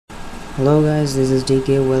Hello guys, this is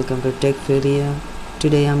DK. Welcome to Tech Video.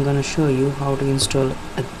 Today I'm gonna show you how to install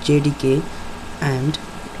a JDK and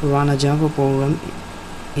run a Java program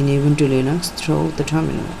in Ubuntu Linux through the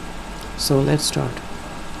terminal. So let's start.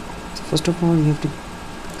 So first of all, you have to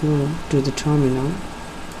go to the terminal.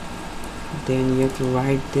 Then you have to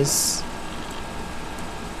write this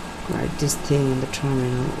thing in the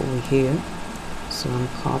terminal over here. So I'm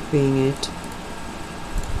copying it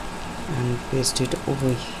and paste it over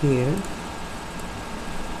here.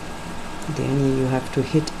 Then you have to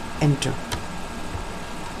hit enter.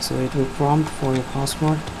 So it will prompt for your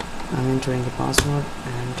password. I'm entering the password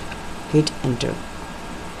and hit enter.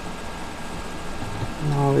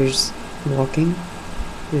 Now it's working.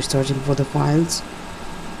 We're searching for the files.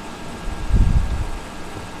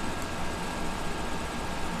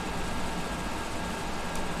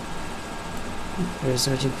 We're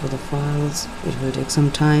searching for the files. It will take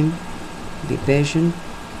some time. Be patient.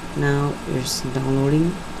 Now it's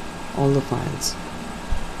downloading all the files.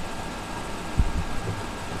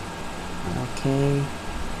 Okay,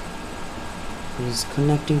 it's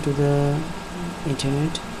connecting to the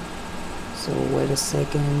internet. So wait a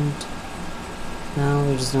second. Now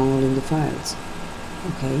it's downloading the files.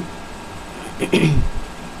 Okay.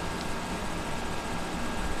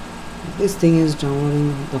 This thing is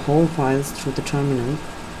downloading the whole files through the terminal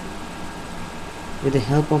with the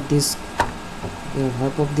help of this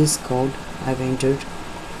code I've entered.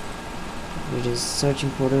 It is searching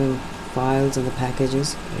for the files and the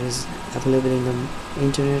packages. It is available in the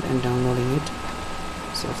internet and downloading it.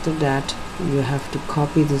 So after that, you have to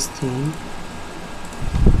copy this thing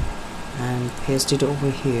and paste it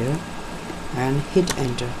over here and hit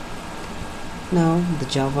enter. Now the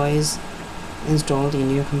Java is installed in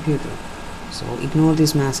your computer. So ignore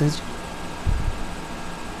this message.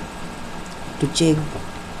 To check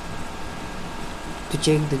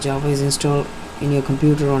the Java is installed in your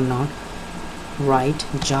computer or not, write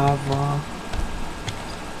Java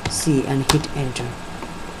C and hit enter,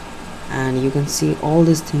 and you can see all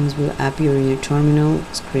these things will appear in your terminal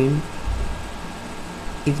screen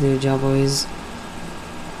if the Java is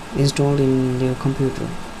installed in your computer.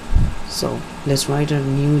 So let's write a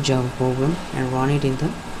new Java program and run it in the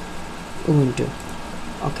Ubuntu.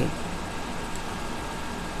 Okay,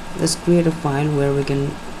 let's create a file where we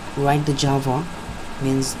can write the Java.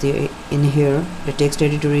 Means in here the text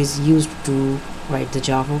editor is used to write the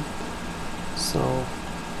Java. So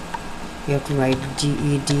you have to write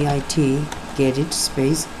gedit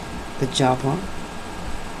space the Java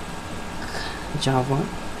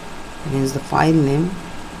means the file name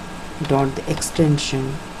dot the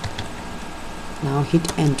extension. Now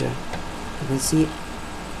hit enter. You can see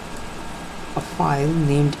a file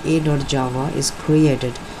named a.java is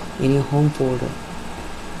created in your home folder.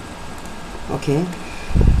 Okay,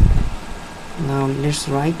 now let's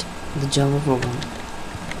write the Java program.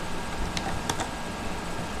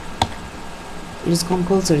 It is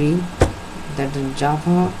compulsory that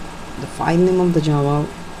the file name of the Java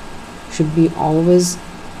should be always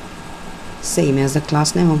same as the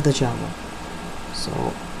class name of the Java.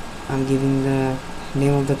 So I'm giving the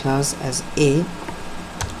name of the class as A.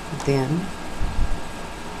 Then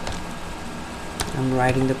I'm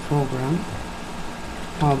writing the program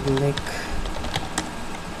public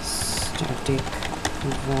static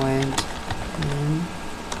void name,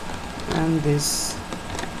 and this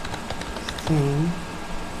thing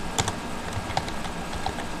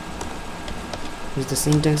is the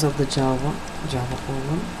syntax of the Java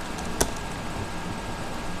program.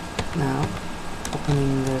 Now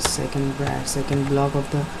opening the second block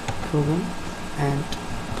of the program, and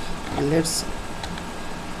let's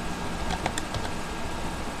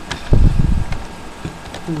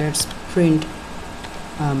print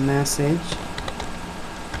a message.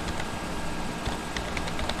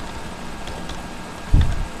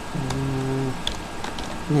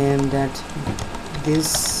 Name that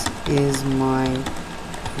this is my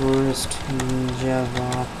first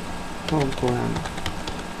Java program.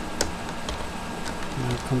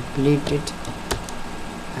 Now complete it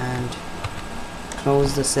and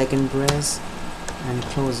close the second brace and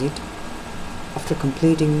close it. After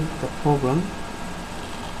completing the program,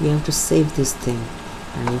 you have to save this thing,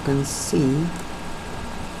 and you can see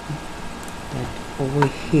that over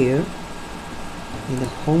here in the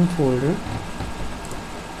home folder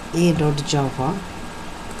a.java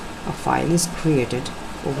a file is created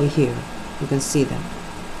over here. You can see that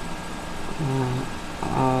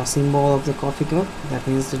a symbol of the coffee cup, that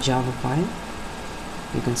means the Java file.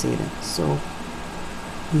 You can see that. So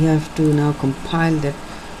you have to now compile that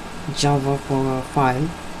Java file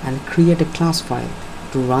and create a class file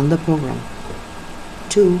to run the program.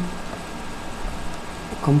 To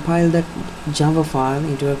compile that Java file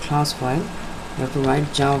into a class file, you have to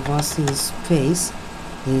write java c space,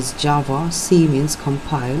 this java c means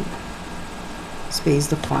compile, space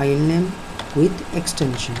the file name with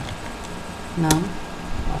extension. Now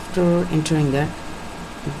after entering that,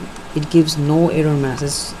 it gives no error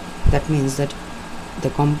message. That means that the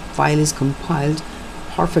file is compiled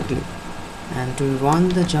perfectly. And to run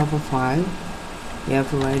the Java file, you have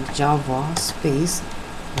to write java space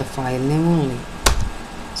the file name only.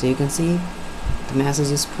 So you can see the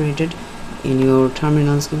message is printed in your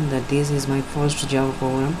terminal screen that this is my first Java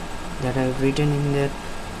program that I've written in that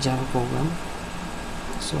Java program.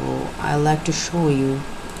 So I like to show you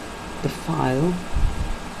the file.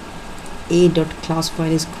 A.class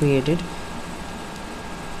file is created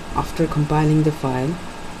after compiling the file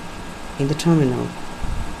in the terminal.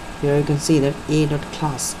 Here you can see that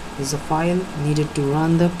A.class is a file needed to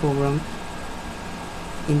run the program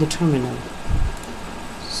in the terminal.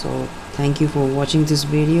 So thank you for watching this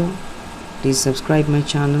video. Please subscribe my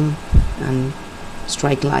channel and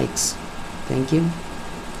strike likes. Thank you.